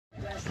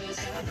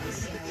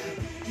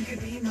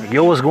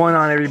Yo, what's going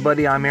on,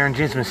 everybody? I'm Aaron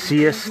James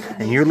Macias,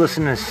 and you're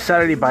listening to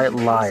Saturday Bite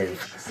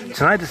Live.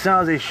 Tonight, the San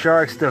Jose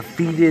Sharks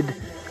defeated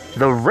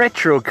the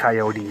Retro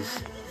Coyotes.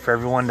 For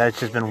everyone that's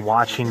just been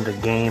watching the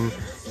game,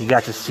 you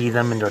got to see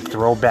them in their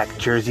throwback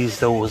jerseys,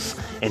 those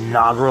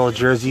inaugural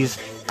jerseys.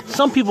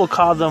 Some people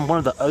call them one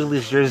of the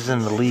ugliest jerseys in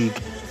the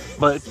league,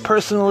 but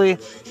personally,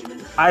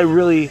 I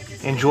really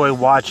enjoy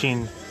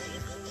watching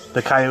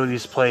the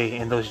Coyotes play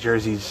in those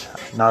jerseys.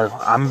 Now,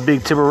 I'm a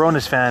big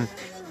Tiburones fan,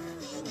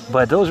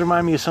 but those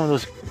remind me of some of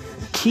those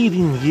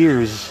teething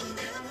years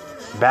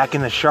back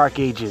in the Shark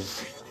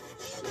ages.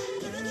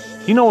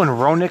 You know when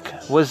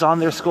Roenick was on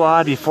their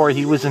squad before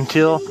he was in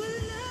Till?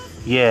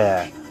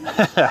 Yeah.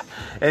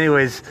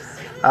 Anyways,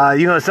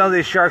 the San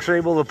Jose Sharks were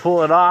able to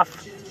pull it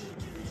off.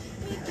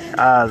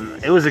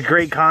 It was a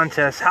great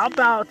contest. How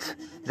about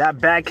that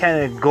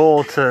backhanded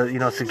goal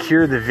to,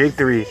 secure the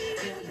victory?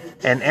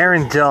 And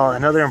Aaron Dell,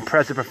 another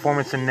impressive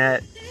performance in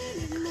net.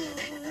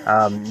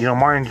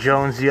 Martin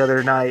Jones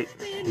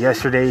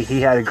yesterday,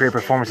 he had a great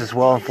performance as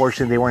well.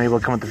 Unfortunately, they weren't able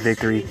to come with the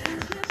victory.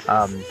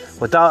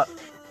 Without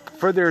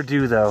further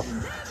ado, though,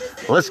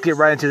 let's get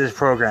right into this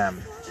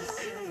program.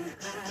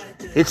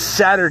 It's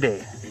Saturday,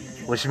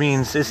 which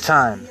means it's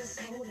time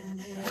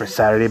for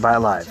Saturday Bite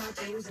Live.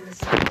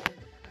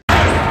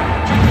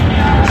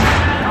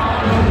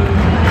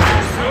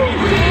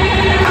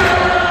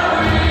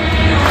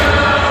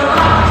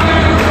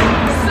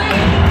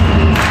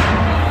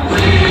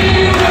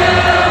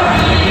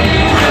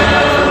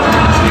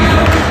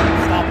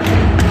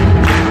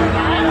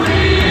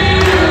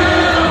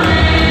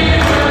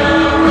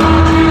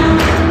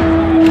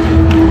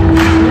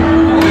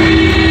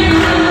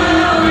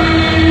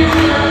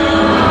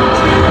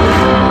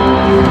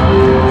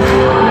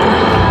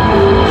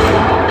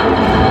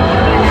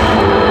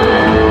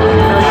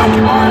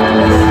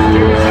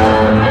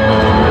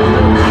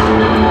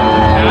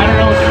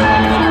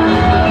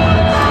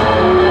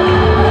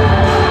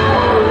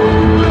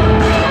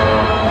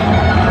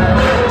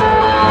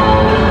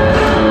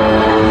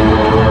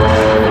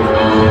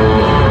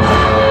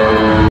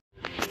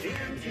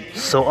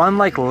 So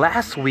unlike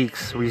last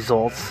week's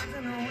results,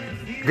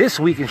 this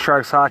week in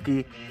Sharks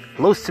hockey,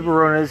 Los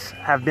Tiburones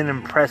have been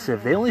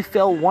impressive. They only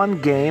fell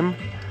one game,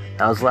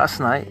 that was last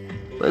night,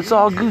 but it's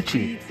all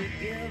Gucci.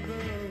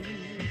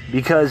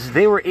 Because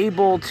they were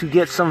able to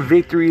get some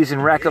victories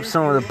and rack up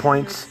some of the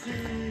points,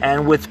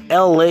 and with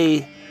LA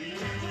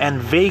and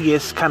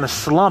Vegas kind of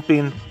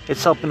slumping,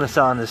 it's helping us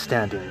out in the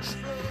standings.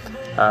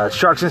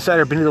 Sharks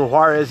insider Benito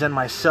Juarez and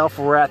myself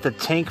were at the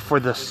tank for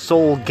the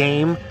sole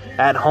game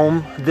at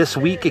home this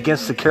week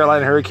against the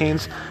Carolina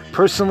Hurricanes.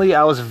 Personally,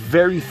 I was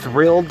very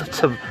thrilled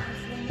to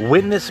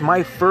witness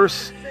my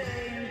first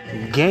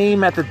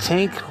game at the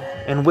tank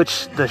in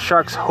which the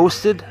Sharks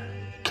hosted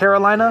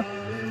Carolina.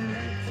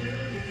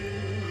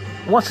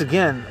 Once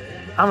again,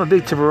 I'm a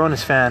big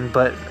Tiburones fan,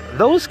 but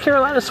those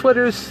Carolina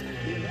sweaters,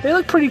 they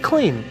look pretty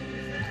clean.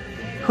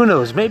 Who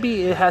knows?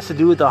 Maybe it has to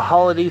do with the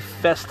holiday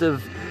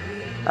festive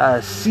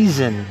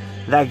season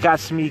that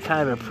got me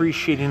kind of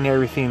appreciating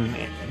everything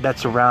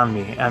that's around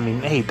me. I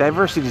mean, hey,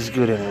 diversity is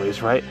good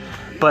anyways, right?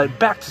 But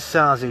back to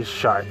San Jose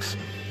Sharks.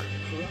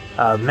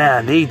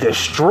 Man, they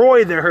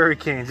destroyed the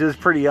Hurricanes. It was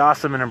pretty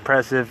awesome and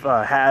impressive.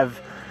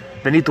 Have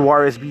Benito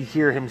Juarez be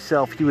here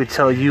himself, he would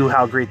tell you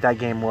how great that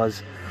game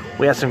was.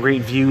 We had some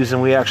great views,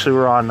 and we actually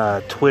were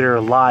on Twitter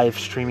live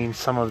streaming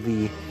some of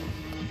the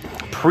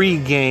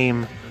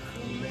pre-game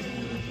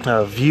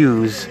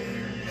views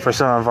for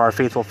some of our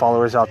faithful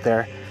followers out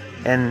there.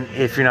 And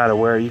if you're not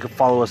aware, you can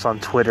follow us on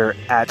Twitter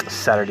at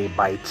Saturday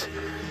Bite.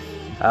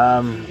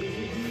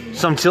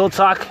 Some Till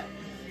talk.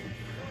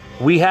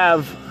 We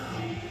have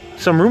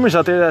some rumors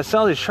out there that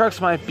San Jose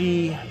Sharks might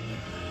be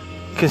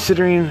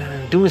considering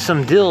doing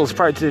some deals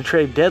prior to the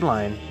trade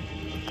deadline.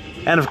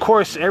 And of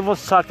course,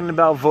 everyone's talking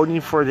about voting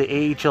for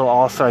the AHL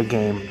All-Star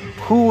Game.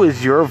 Who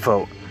is your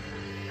vote?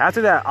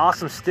 After that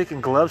awesome stick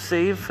and glove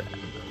save,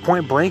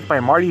 point blank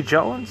by Marty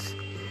Jones,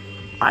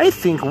 I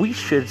think we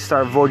should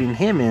start voting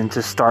him in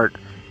to start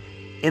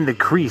in the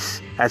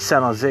crease at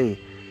San Jose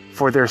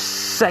for their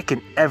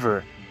second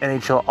ever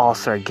NHL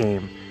All-Star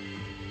Game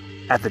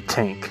at the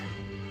tank.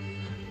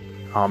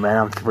 Oh man,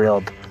 I'm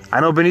thrilled. I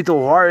know Benito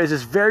Juarez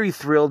is very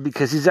thrilled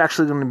because he's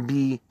actually going to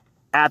be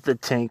at the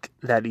tank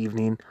that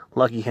evening.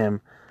 Lucky him.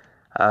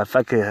 If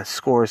I could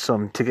score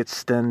some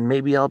tickets, then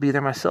maybe I'll be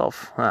there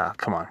myself.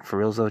 Come on, for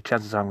real though,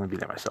 chances are I'm going to be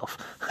there myself.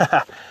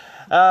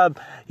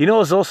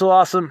 What's also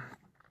awesome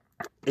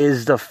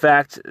is the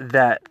fact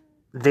that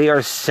they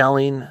are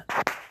selling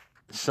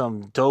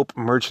some dope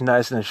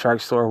merchandise in the Shark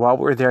store. While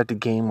we were there at the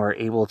game, we were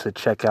able to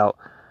check out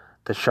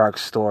the Shark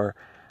store,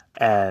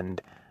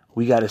 and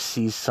we got to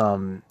see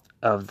some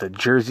of the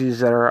jerseys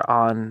that are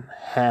on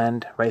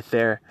hand right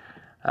there.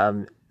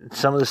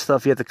 Some of the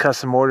stuff you have to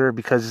custom order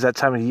because it's that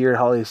time of year,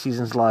 holiday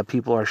seasons, a lot of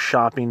people are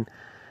shopping.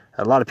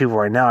 A lot of people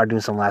right now are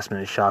doing some last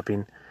minute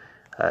shopping.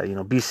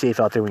 Be safe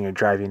out there when you're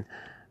driving.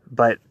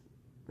 But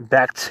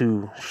back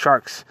to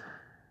Sharks.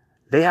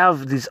 They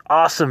have these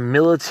awesome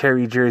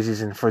military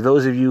jerseys, and for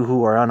those of you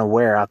who are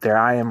unaware out there,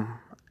 I am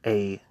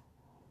a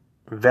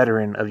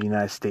veteran of the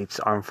United States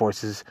Armed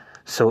Forces.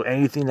 So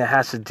anything that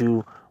has to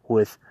do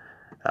with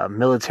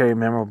military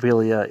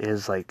memorabilia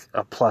is like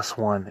a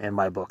 +1 in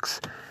my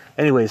books.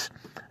 Anyways,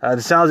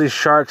 the San Jose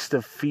Sharks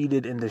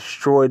defeated and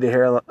destroyed the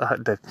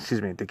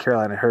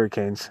Carolina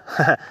Hurricanes.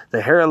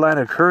 The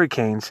Carolina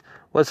Hurricanes.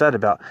 What's that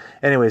about?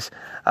 Anyways,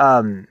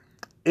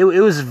 it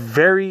was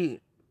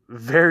very,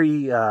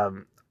 very.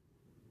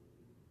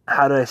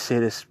 How do I say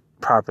this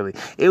properly?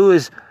 It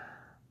was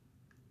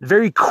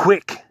very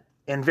quick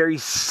and very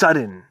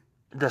sudden,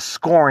 the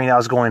scoring that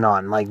was going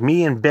on. Like,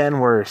 me and Ben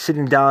were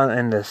sitting down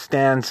in the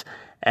stands,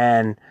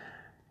 and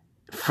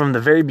from the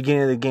very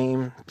beginning of the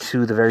game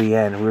to the very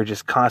end, we were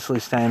just constantly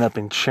standing up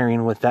and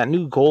cheering with that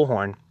new goal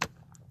horn.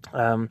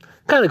 Kind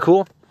of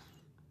cool.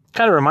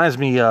 Kind of reminds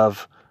me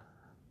of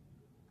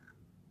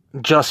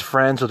Just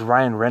Friends with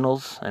Ryan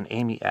Reynolds and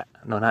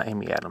not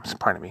Amy Adams,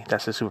 pardon me,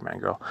 that's the Superman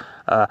girl.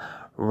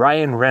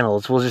 Ryan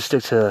Reynolds, we'll just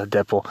stick to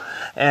Deadpool.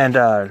 And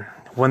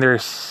when they're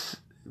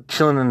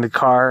chilling in the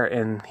car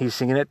and he's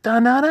singing it, da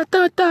da da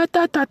da da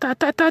da da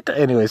da da da.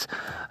 Anyways,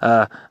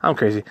 I'm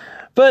crazy,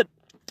 but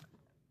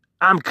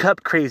I'm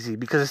cup crazy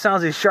because it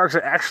sounds like Sharks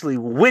are actually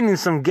winning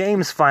some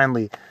games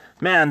finally.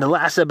 Man, the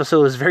last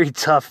episode was very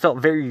tough, felt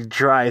very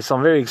dry, so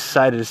I'm very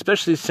excited,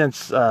 especially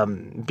since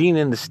being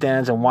in the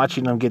stands and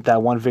watching them get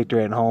that one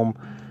victory at home,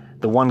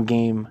 the one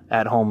game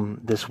at home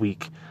this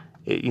week.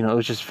 It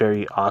was just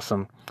very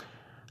awesome.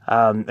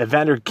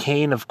 Evander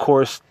Kane, of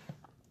course,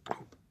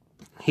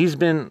 he's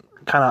been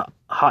kind of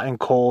hot and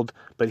cold,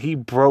 but he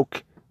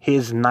broke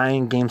his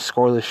 9-game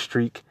scoreless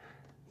streak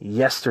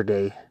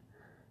yesterday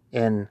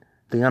in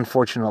the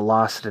unfortunate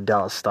loss to the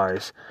Dallas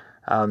Stars.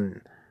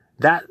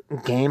 That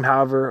game,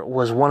 however,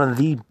 was one of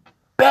the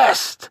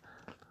best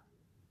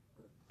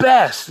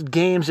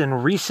games in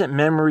recent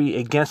memory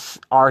against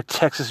our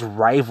Texas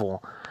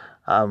rival.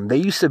 They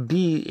used to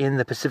be in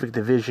the Pacific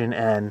Division,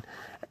 and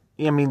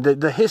I mean,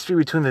 the history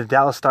between the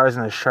Dallas Stars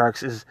and the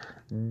Sharks is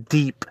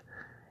deep.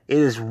 It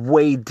is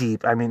way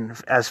deep. I mean,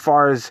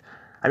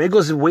 it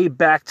goes way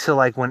back to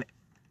like when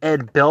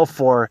Ed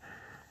Belfour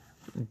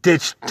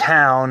ditched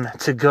town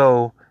to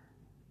go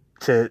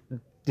to,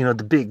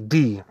 the Big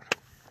D.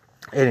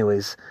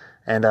 Anyways,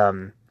 and,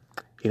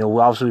 we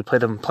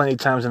played them plenty of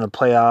times in the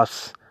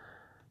playoffs.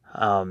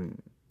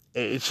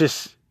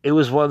 It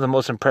was one of the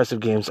most impressive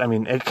games. I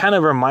mean, it kind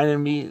of reminded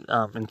me,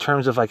 in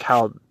terms of like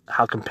how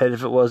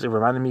competitive it was, it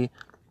reminded me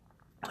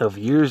of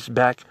years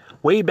back,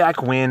 way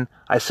back when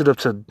I stood up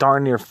to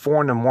darn near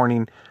 4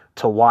 a.m.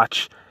 to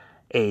watch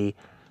a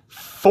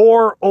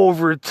 4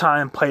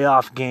 overtime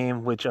playoff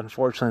game, which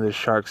unfortunately the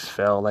Sharks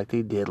fell like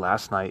they did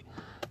last night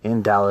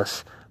in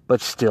Dallas. But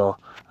still,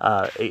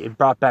 it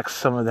brought back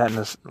some of that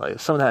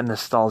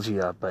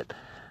nostalgia. But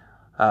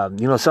San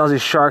Jose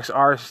Sharks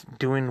are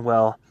doing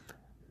well.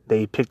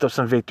 They picked up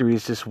some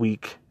victories this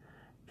week,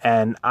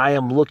 and I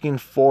am looking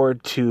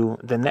forward to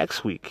the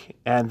next week.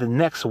 And the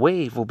next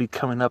wave will be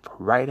coming up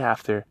right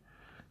after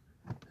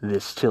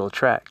this title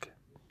track.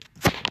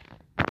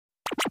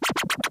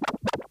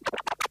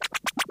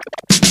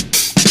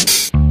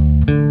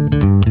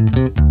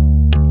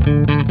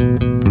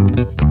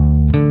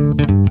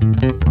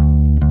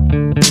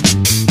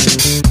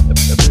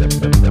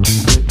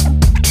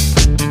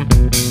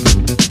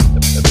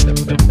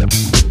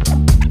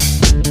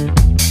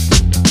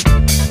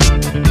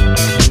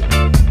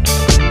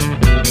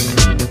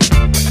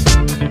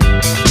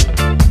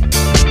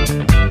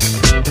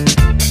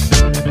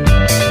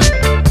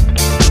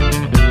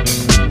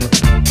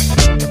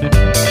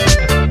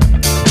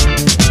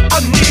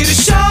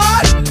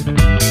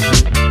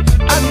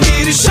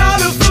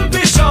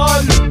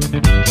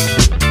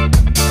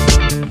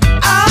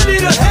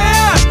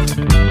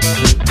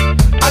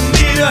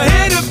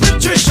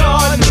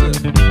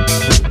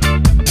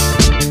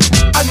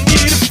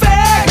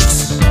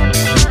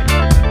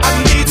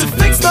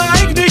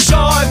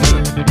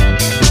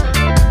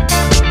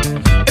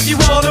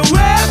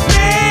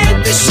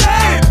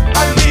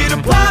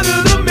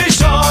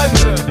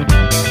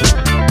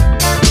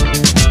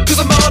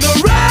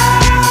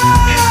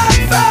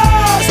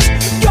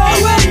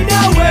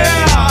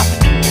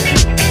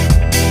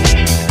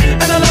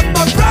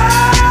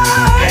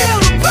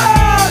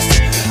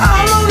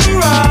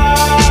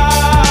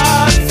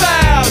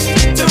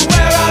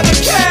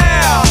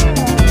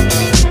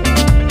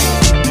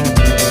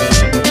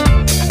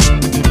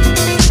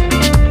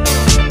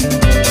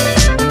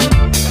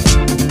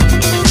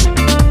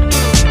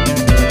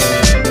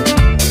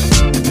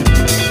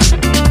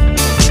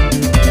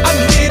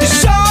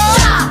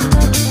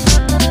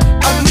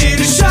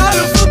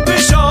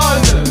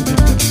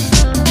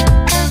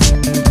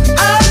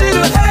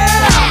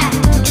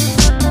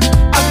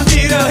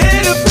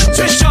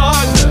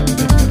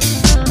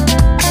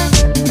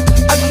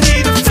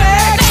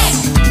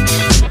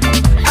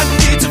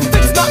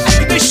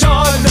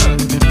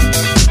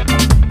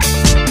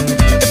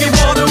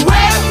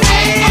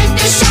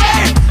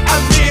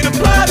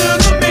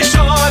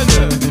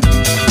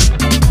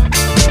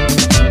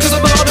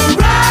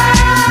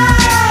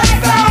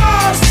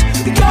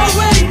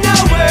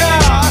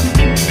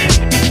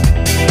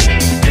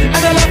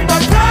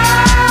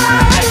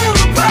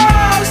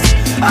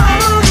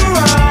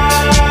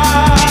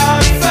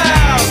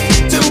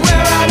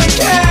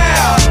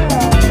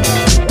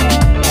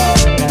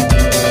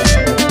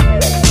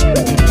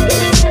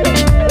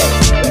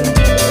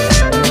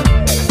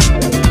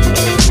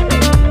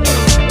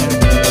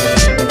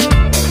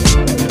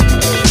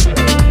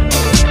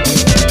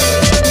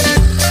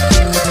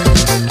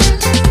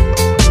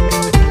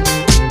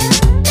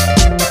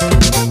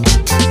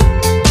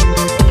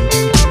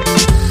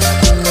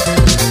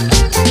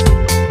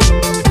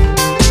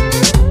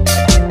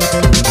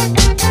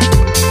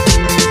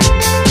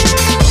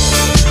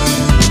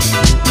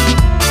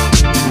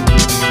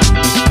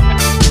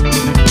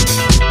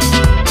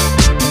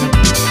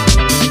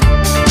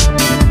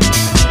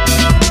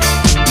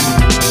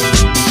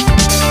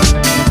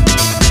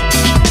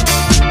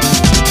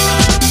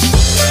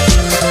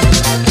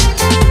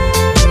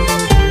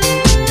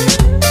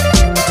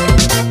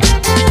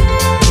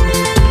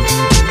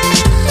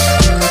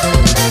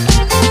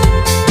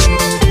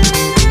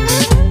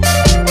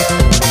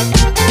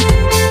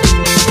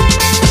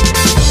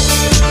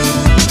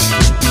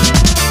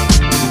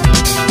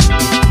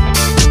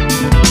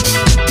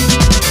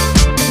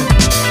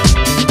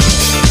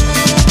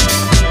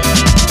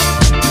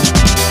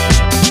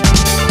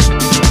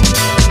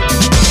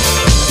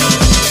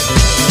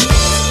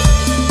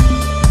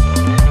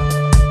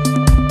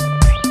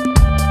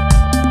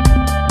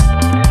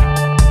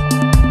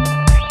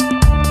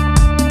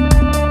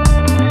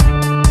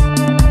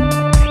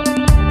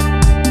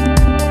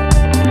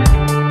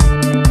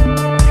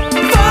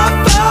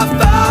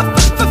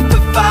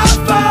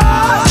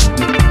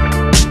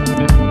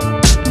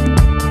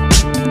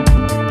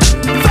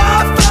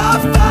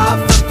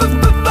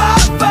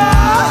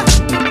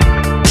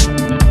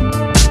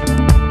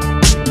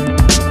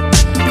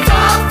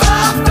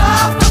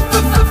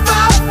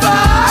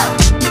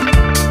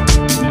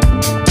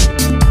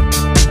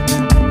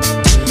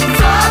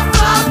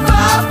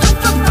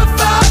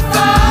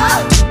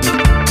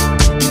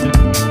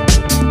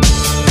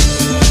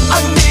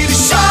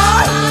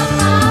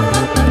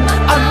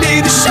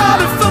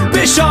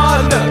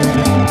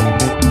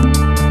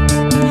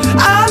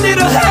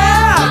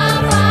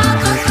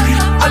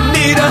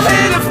 need a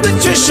hit of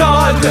nutrition.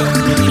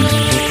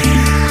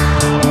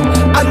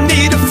 I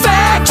need a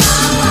fix.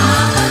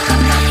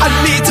 I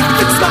need to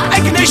fix my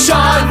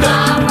ignition.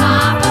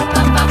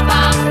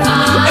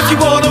 If you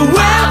wanna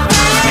whip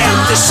me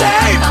into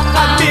shape,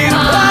 I need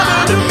a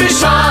permanent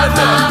mission.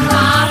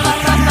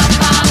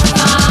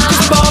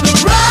 'Cause I'm on the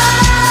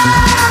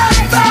run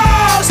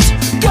fast,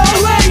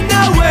 going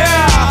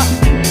nowhere.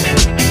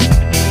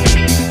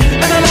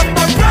 And I love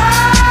my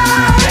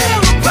pride in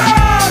the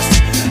past.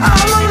 I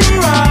wanna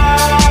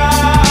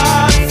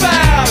run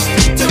fast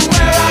to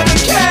where I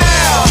don't care.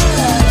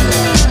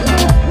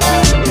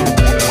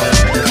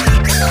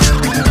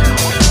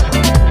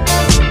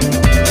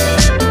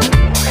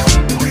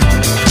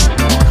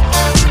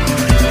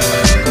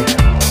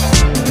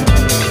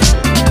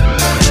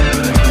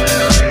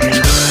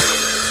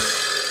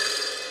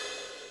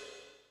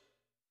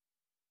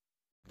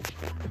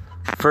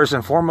 First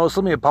and foremost,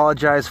 let me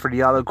apologize for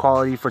the audio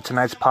quality for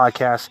tonight's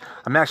podcast.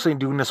 I'm actually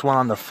doing this one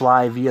on the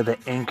fly via the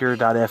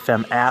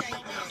Anchor.fm app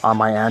on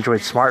my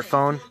Android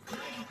smartphone.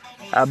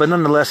 But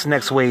nonetheless,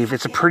 next wave,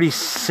 it's a pretty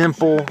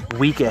simple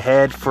week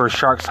ahead for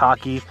Sharks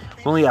hockey.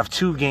 We only have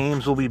 2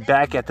 games. We'll be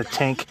back at the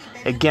tank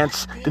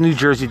against the New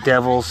Jersey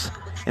Devils.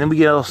 And then we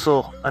get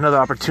also another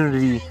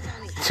opportunity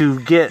to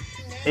get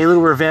a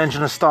little revenge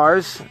on the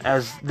Stars,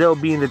 as they'll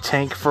be in the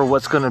tank for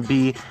what's going to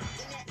be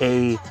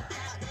a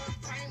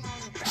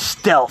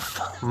stealth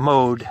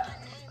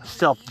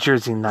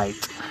jersey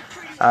night.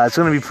 It's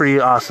going to be pretty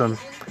awesome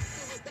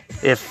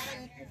if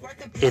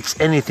it's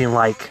anything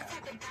like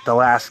the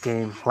last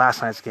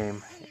night's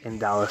game in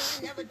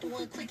Dallas.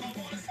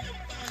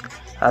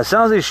 San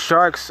Jose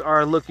Sharks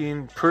are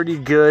looking pretty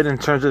good in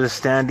terms of the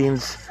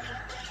standings.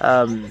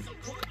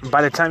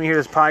 By the time you hear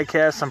this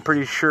podcast, I'm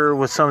pretty sure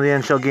with some of the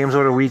NHL games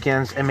over the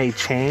weekends, it may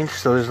change,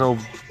 so there's no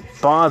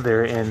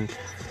bother in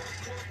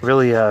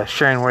really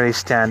sharing where they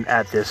stand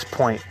at this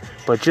point.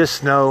 But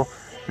just know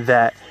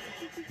that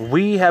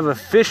we have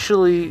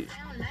officially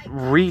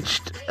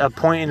reached a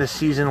point in the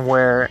season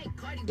where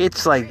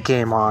it's like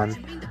game on.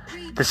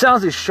 The San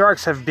Jose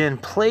Sharks have been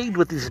plagued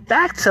with these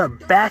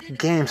back-to-back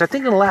games. I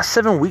think in the last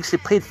 7 weeks they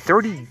played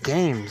 30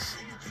 games.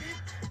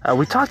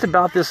 We talked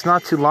about this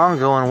not too long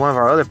ago on one of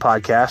our other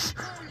podcasts,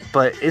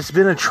 but it's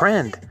been a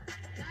trend.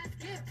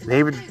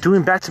 They were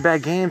doing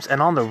back-to-back games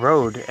and on the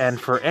road. And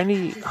for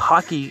any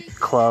hockey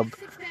club,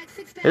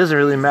 it doesn't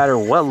really matter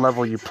what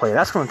level you play.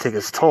 That's going to take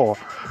its toll.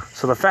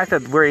 So the fact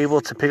that we're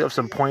able to pick up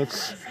some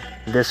points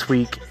this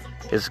week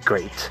is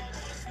great.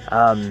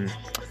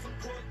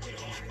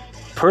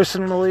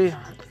 Personally,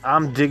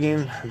 I'm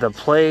digging the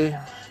play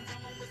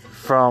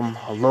from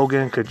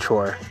Logan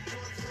Couture.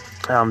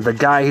 The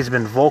guy, he's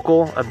been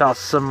vocal about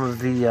some of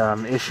the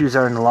issues that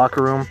are in the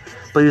locker room,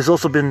 but he's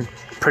also been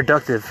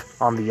productive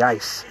on the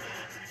ice.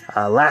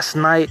 Last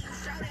night,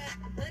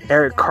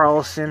 Erik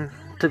Karlsson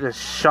took a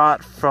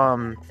shot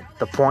from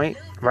the point,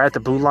 right at the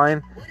blue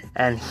line,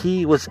 and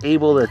he was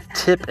able to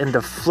tip and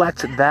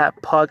deflect that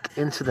puck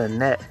into the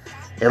net.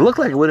 It looked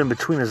like it went in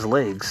between his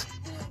legs.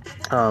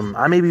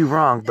 I may be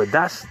wrong, but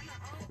that's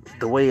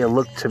the way it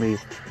looked to me.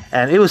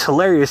 And it was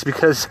hilarious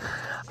because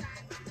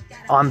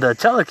on the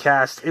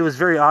telecast, it was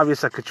very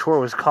obvious that Couture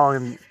was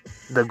calling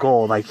the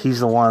goal, like he's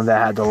the one that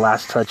had the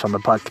last touch on the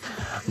puck.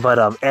 But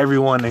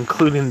everyone,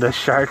 including the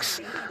Sharks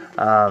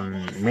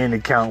main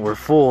account, were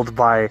fooled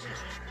by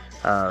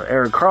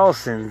Erik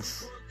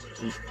Karlsson's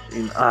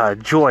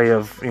joy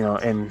of,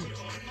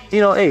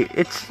 hey,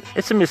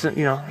 it's a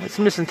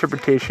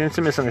misinterpretation, it's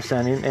a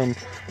misunderstanding, and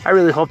I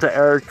really hope that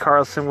Erik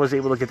Karlsson was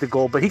able to get the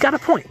goal, but he got a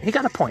point.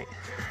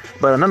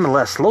 But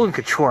nonetheless, Logan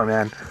Couture,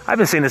 man, I've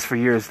been saying this for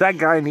years. That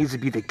guy needs to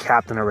be the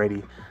captain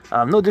already.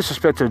 No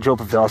disrespect to Joe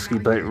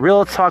Pavelski, but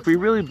real talk, we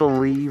really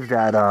believe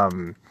that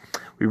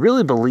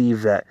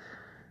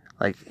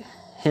like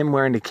him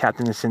wearing the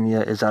captain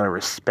insignia is out of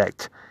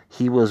respect.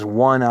 He was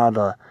one out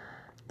of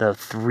the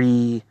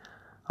three,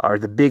 or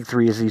the big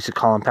three as they used to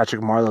call him: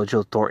 Patrick Marleau,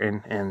 Joe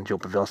Thornton, and Joe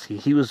Pavelski.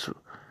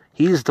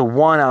 He's the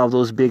one out of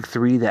those big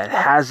three that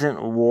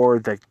hasn't wore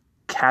the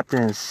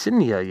captain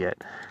insignia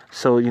yet.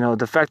 So,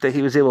 the fact that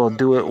he was able to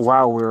do it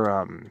while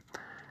we're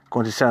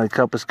going to Stanley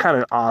Cup is kind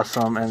of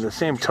awesome. And the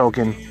same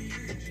token,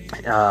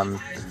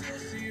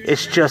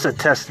 it's just a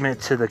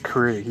testament to the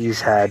career he's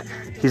had.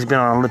 He's been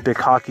on Olympic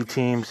hockey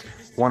teams,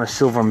 won a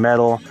silver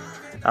medal,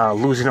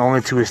 losing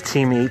only to his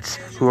teammates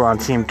who are on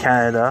Team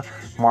Canada,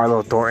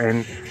 Marleau,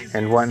 Thornton,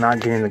 and whatnot,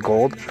 getting the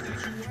gold.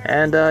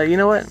 And you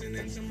know what?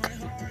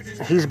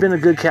 He's been a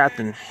good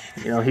captain.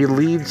 He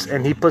leads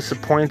and he puts the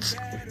points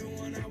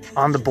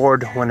on the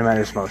board when it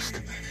matters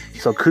most.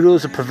 So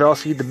kudos to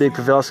Pavelski, the big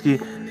Pavelski.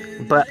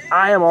 But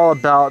I am all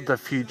about the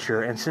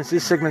future. And since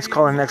this segment's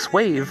called the Next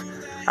Wave,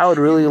 I would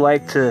really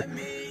like to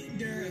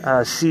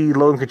see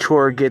Logan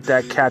Couture get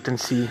that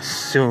captaincy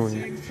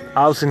soon.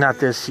 Obviously not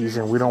this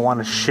season. We don't want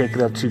to shake it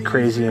up too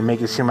crazy and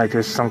make it seem like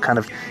there's some kind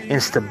of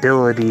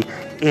instability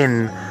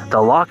in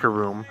the locker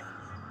room.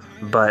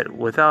 But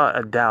without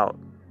a doubt,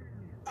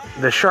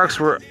 the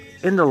Sharks were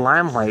in the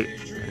limelight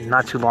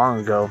not too long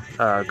ago,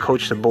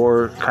 Coach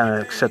DeBoer kind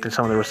of accepting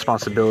some of the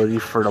responsibility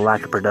for the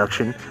lack of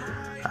production.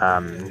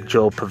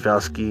 Joe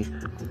Pavelski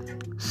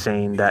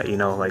saying that,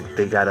 like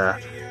they gotta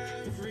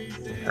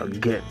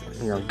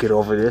get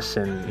over this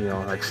and,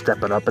 like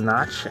step it up a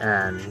notch.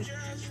 And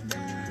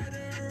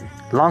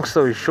long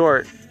story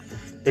short,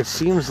 it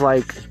seems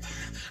like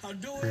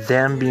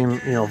them being,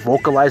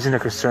 vocalizing their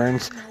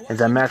concerns and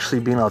them actually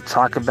being able to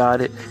talk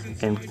about it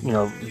and,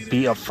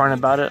 be upfront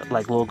about it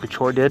like Logan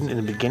Couture did in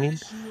the beginning.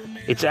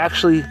 It's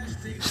actually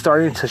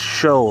starting to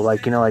show,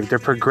 like they're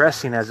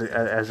progressing as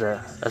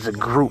a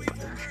group,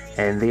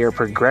 and they are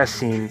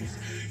progressing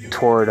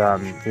toward,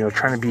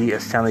 trying to be a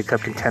Stanley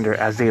Cup contender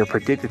as they are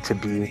predicted to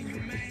be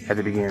at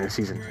the beginning of the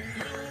season.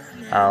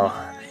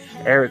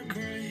 Erik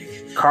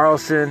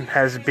Karlsson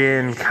has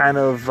been kind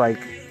of like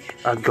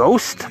a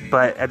ghost,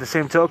 but at the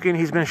same token,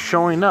 he's been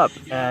showing up.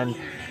 And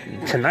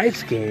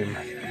tonight's game,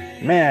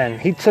 man,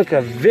 he took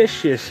a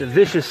vicious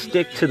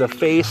stick to the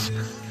face,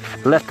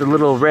 left a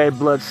little red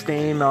blood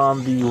stain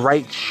on the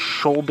right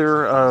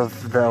shoulder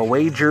of the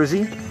away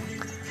jersey.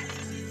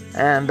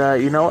 And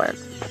you know what?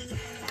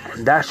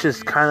 That's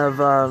just kind of,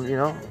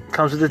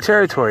 comes with the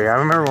territory. I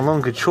remember when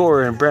Logan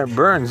Couture and Brent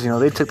Burns,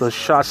 they took those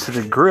shots to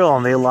the grill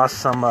and they lost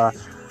some of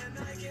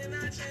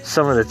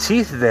the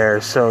teeth there.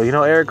 So,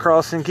 Erik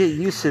Karlsson, get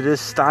used to this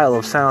style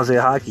of San Jose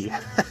hockey.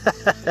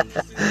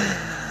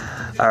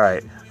 All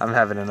right, I'm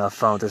having enough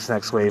fun with this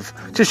next wave.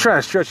 Just trying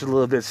to stretch it a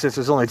little bit since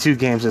there's only 2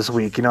 games this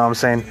week, you know what I'm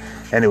saying?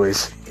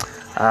 Anyways,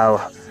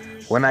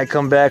 when I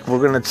come back, we're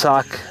going to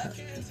talk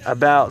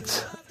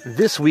about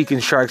this week in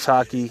Sharks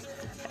hockey,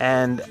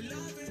 and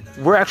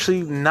we're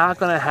actually not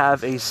going to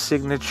have a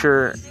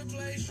signature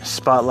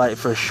spotlight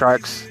for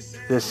Sharks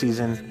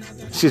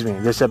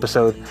this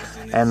episode.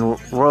 And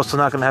we're also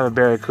not going to have a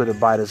Barracuda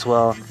bite as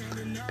well,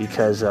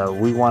 because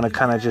we want to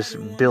kind of just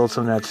build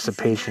some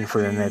anticipation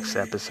for the next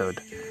episode.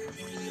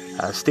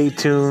 Stay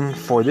tuned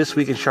for This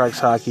Week in Sharks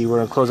Hockey. We're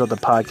going to close out the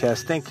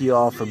podcast. Thank you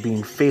all for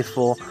being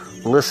faithful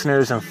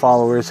listeners and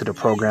followers to the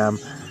program.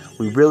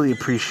 We really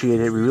appreciate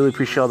it. We really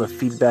appreciate all the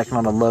feedback and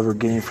all the love we're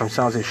getting from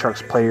San Jose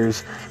Sharks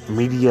players,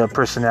 media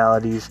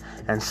personalities,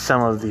 and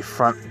some of the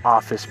front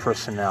office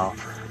personnel.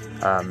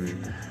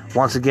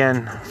 Once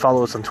again,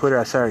 follow us on Twitter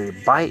at Saturday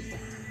Bite.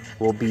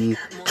 We'll be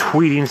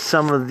tweeting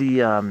some of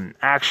the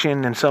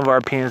action and some of our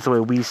opinions the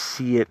way we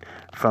see it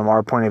from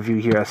our point of view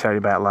here at Saturday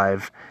Bite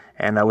Live.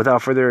 And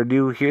without further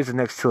ado, here's the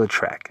next Tiller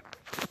track.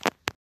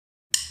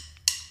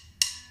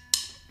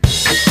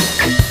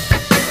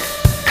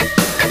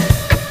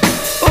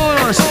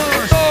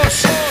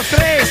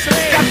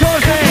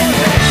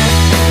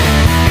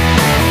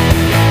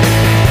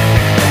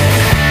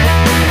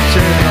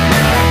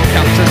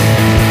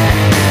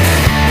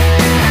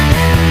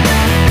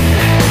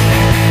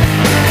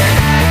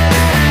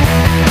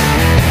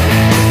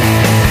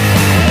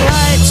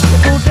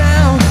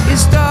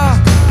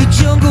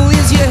 Jungle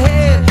is your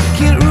head,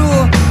 can't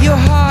rule your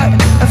heart.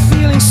 A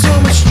feeling so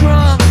much stronger.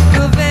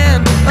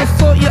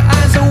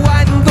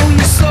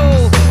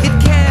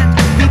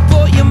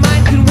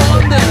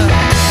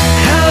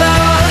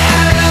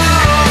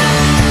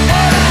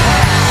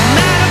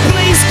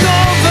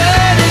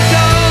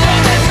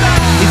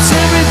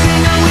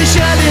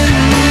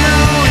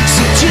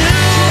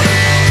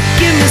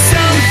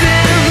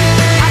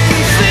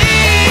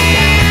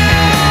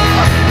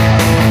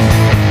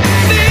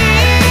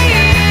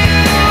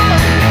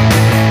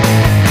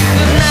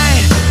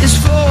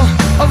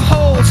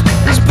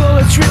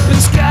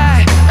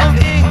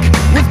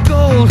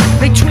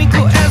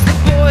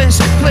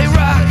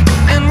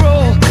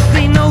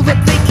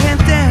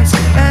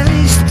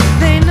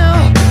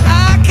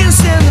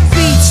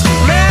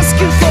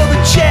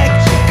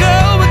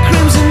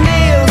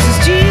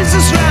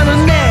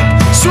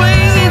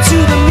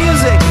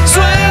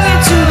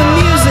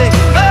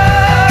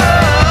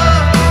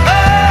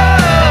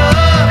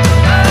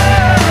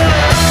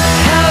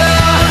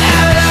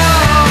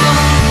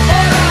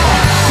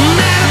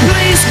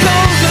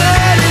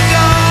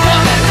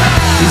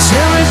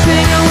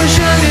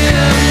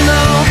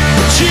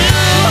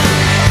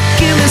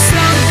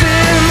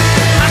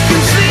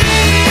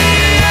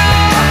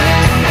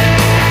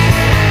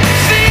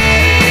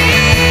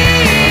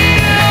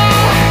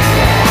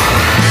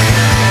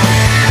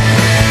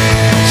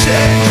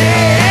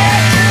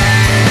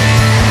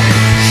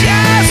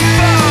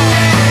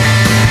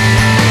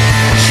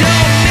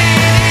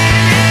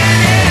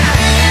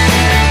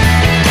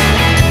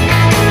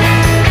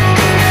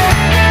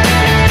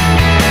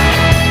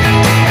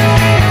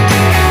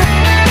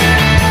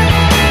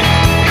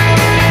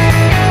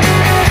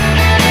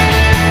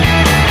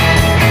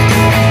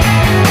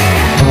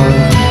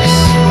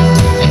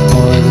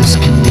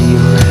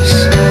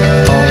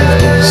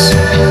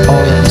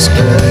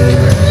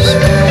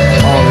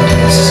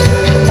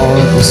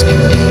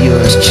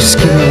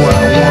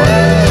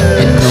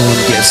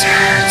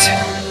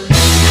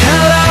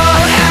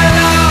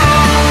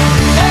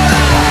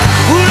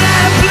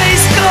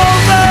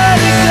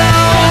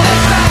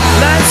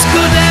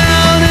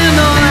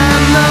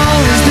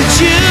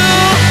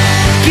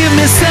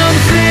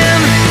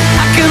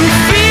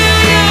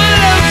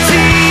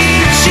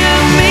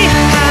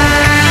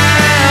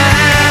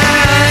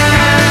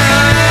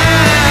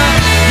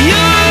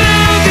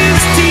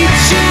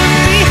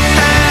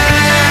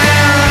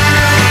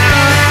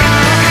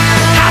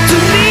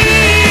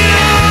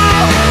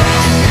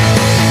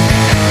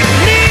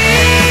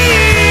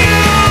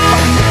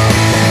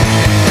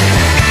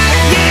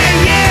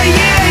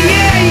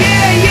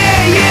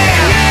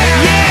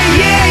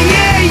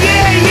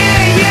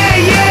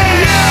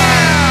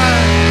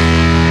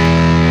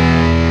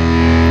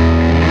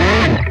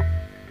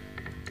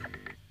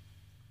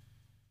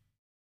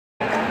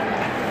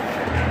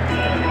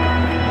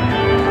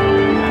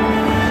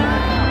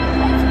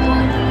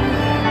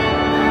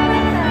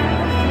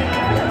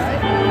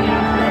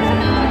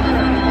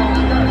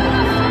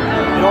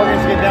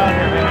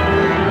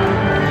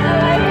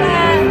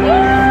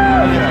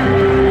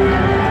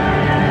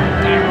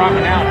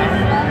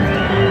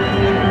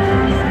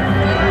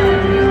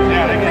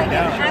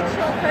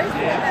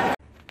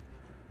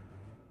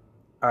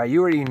 Alright,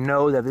 you already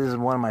know that this is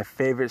one of my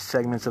favorite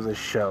segments of the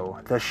show,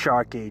 the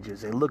Shark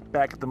Ages. They look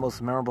back at the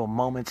most memorable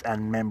moments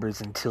and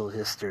members in Teal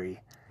history.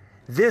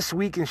 This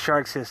week in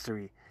Sharks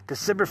history,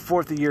 December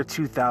 4th, the year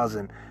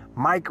 2000,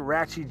 Mike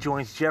Ratchey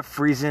joins Jeff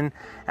Friesen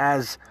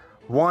as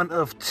one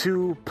of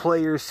two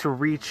players to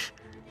reach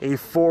a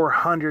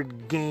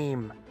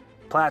 400-game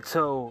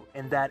plateau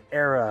in that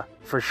era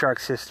for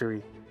Sharks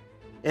history.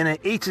 In an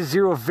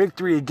 8-0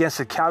 victory against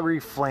the Calgary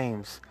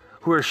Flames,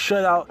 who are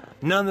shut out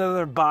none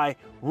other by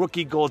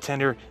rookie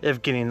goaltender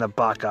Evgeny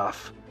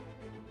Nabokov.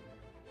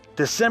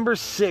 December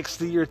 6th,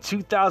 the year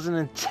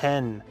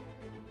 2010,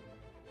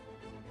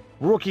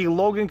 rookie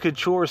Logan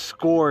Couture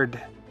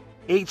scored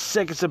 8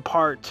 seconds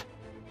apart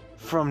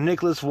from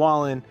Nicholas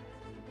Wallin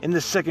in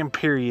the second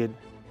period,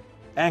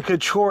 and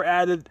Couture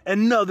added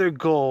another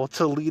goal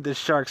to lead the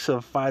Sharks to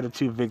a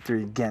 5-2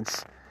 victory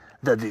against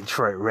the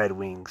Detroit Red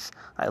Wings.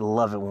 I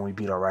love it when we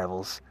beat our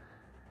rivals.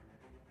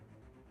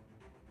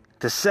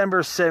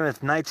 December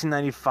 7th,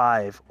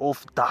 1995,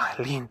 Ulf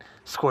Dahlin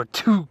scored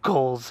 2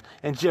 goals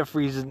and Jeff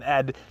Friesen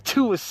added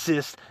 2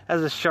 assists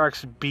as the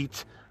Sharks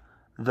beat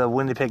the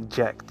Winnipeg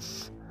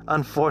Jets.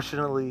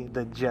 Unfortunately,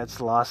 the Jets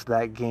lost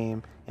that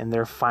game in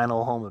their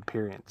final home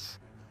appearance.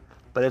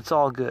 But it's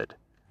all good.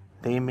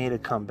 They made a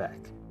comeback.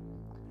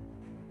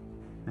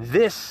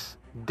 This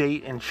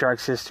date in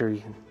Sharks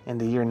history, in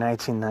the year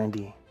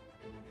 1990,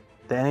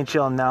 the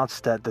NHL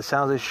announced that the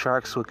San Jose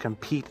Sharks would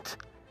compete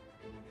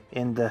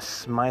in the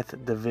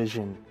Smythe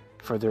Division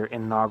for their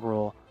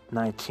inaugural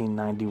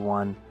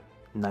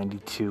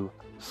 1991-92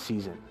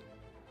 season.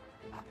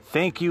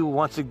 Thank you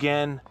once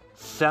again,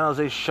 San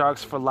Jose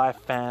Sharks for Life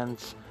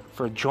fans,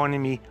 for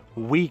joining me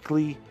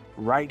weekly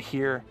right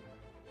here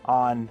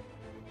on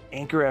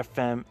Anchor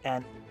FM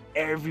and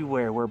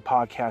everywhere where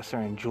podcasts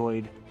are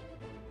enjoyed.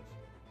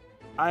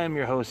 I am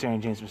your host, Aaron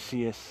James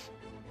Macias.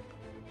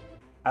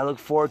 I look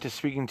forward to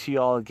speaking to you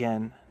all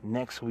again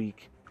next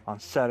week on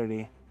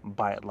Saturday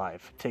By It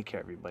Live. Take care,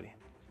 everybody.